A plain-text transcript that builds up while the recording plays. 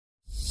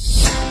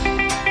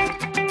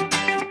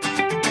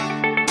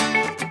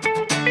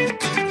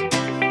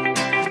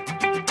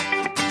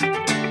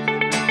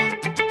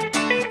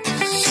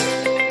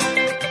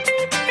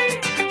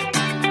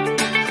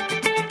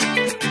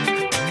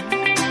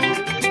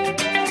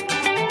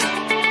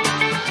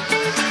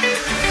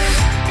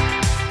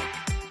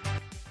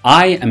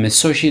I am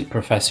Associate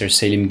Professor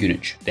Selim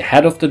Günüç, the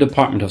head of the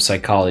Department of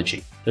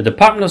Psychology. The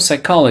Department of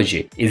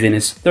Psychology is in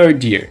its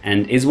third year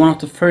and is one of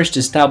the first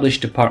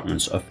established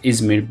departments of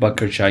İzmir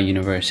Bakırçay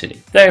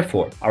University.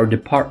 Therefore, our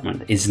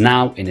department is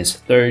now in its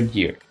third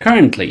year.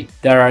 Currently,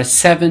 there are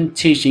 7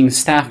 teaching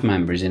staff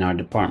members in our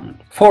department.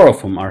 4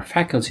 of whom are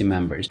faculty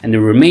members and the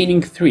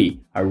remaining 3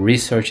 are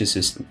research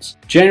assistants.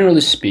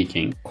 Generally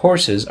speaking,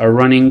 courses are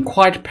running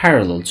quite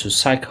parallel to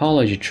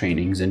psychology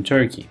trainings in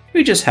Turkey.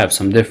 We just have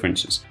some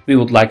differences. We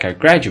would like our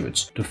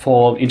graduates to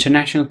follow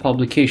international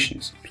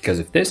publications. Because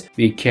of this,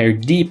 we care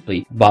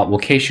deeply about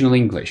vocational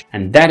English,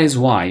 and that is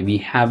why we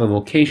have a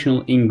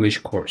vocational English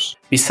course.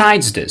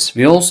 Besides this,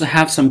 we also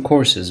have some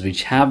courses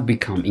which have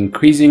become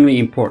increasingly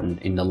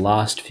important in the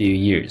last few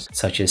years,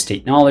 such as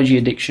technology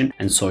addiction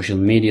and social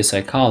media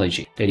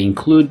psychology, that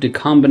include the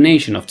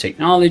combination of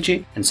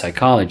technology and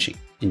psychology.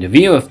 In the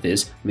view of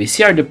this, we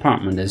see our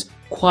department as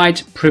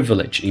quite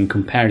privileged in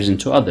comparison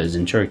to others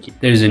in Turkey.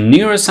 There is a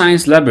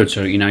neuroscience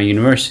laboratory in our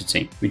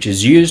university which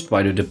is used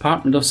by the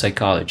Department of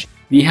Psychology.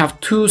 We have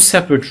 2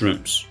 separate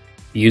rooms.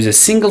 We use a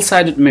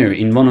single-sided mirror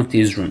in one of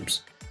these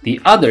rooms. The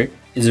other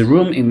is a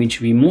room in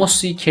which we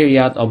mostly carry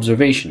out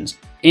observations,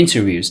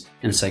 interviews,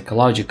 and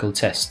psychological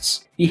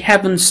tests. We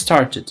haven't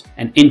started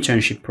an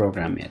internship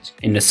program yet.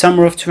 In the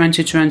summer of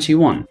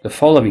 2021, the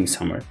following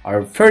summer,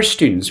 our first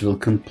students will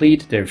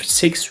complete their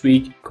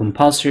 6-week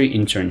compulsory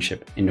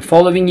internship. In the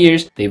following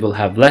years, they will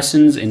have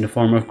lessons in the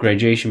form of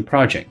graduation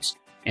projects.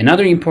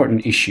 Another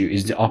important issue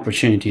is the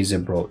opportunities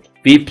abroad.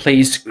 We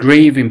place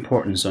grave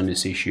importance on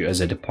this issue as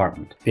a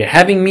department. We are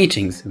having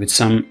meetings with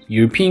some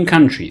European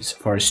countries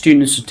for our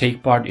students to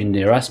take part in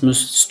the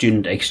Erasmus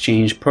Student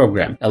Exchange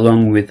program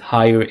along with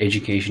higher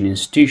education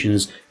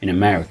institutions in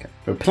America.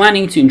 We're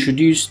planning to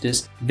introduce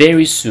this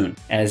very soon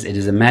as it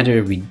is a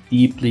matter we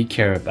deeply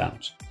care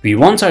about. We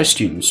want our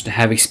students to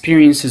have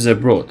experiences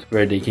abroad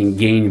where they can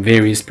gain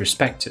various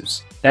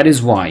perspectives. That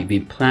is why we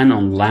plan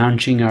on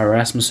launching our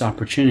Erasmus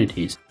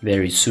opportunities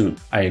very soon.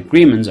 Our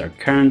agreements are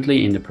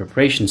currently in the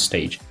preparation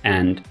stage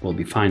and will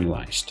be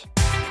finalized.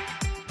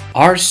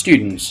 Our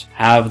students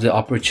have the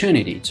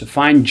opportunity to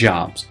find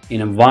jobs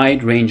in a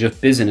wide range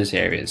of business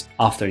areas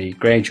after they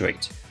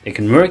graduate. They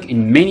can work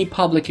in many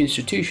public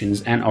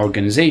institutions and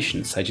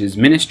organizations such as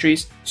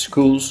ministries,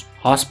 schools,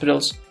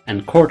 hospitals,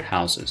 and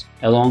courthouses,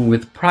 along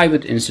with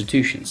private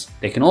institutions.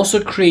 They can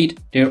also create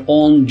their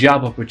own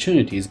job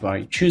opportunities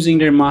by choosing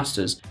their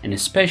masters and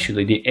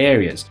especially the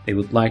areas they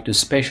would like to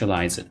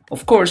specialize in.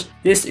 Of course,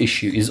 this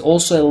issue is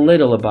also a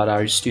little about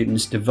our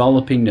students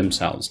developing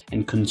themselves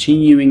and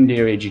continuing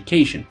their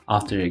education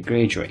after they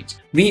graduate.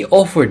 We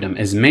offer them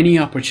as many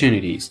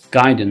opportunities,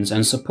 guidance,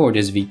 and support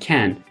as we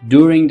can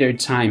during their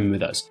time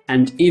with us,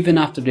 and even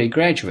after they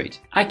graduate.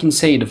 I can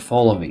say the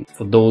following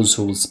for those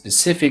who will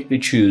specifically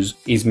choose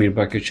İzmir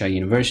Bakırçay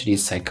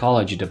University's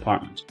Psychology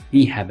Department.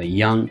 We have a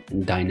young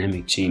and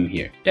dynamic team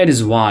here. That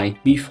is why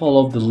we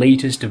follow the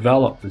latest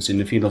developments in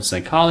the field of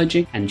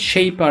psychology and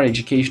shape our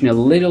education a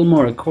little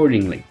more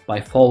accordingly by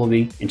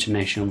following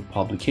international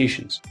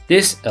publications.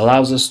 This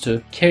allows us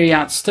to carry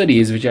out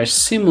studies which are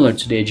similar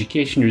to the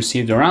education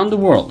received around the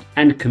world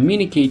and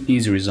communicate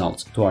these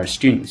results to our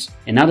students.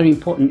 Another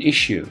important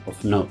issue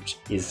of note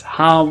is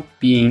how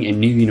being a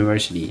new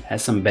university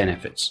has some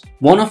benefits.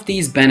 One of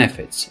these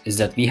benefits is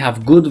that we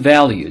have good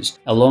values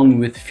along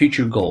with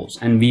future goals,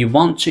 and we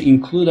want to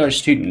include our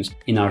students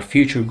in our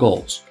future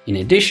goals. In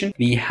addition,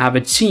 we have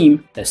a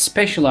team that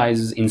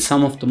specializes in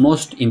some of the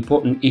most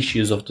important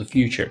issues of the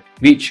future,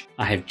 which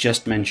I have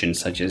just mentioned,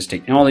 such as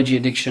technology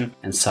addiction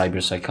and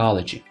cyber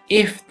psychology.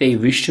 If they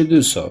wish to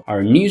do so,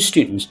 our new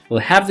students will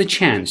have the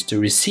chance to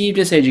receive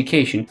this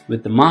education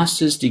with the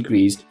master's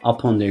degrees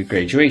upon their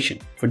graduation.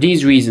 For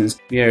these reasons,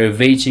 we are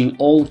awaiting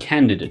all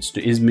candidates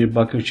to İzmir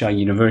Bakırçay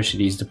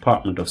University's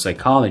Department of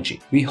Psychology.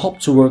 We hope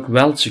to work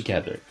well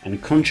together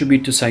and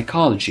contribute to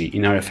psychology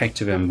in our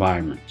effective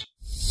environment.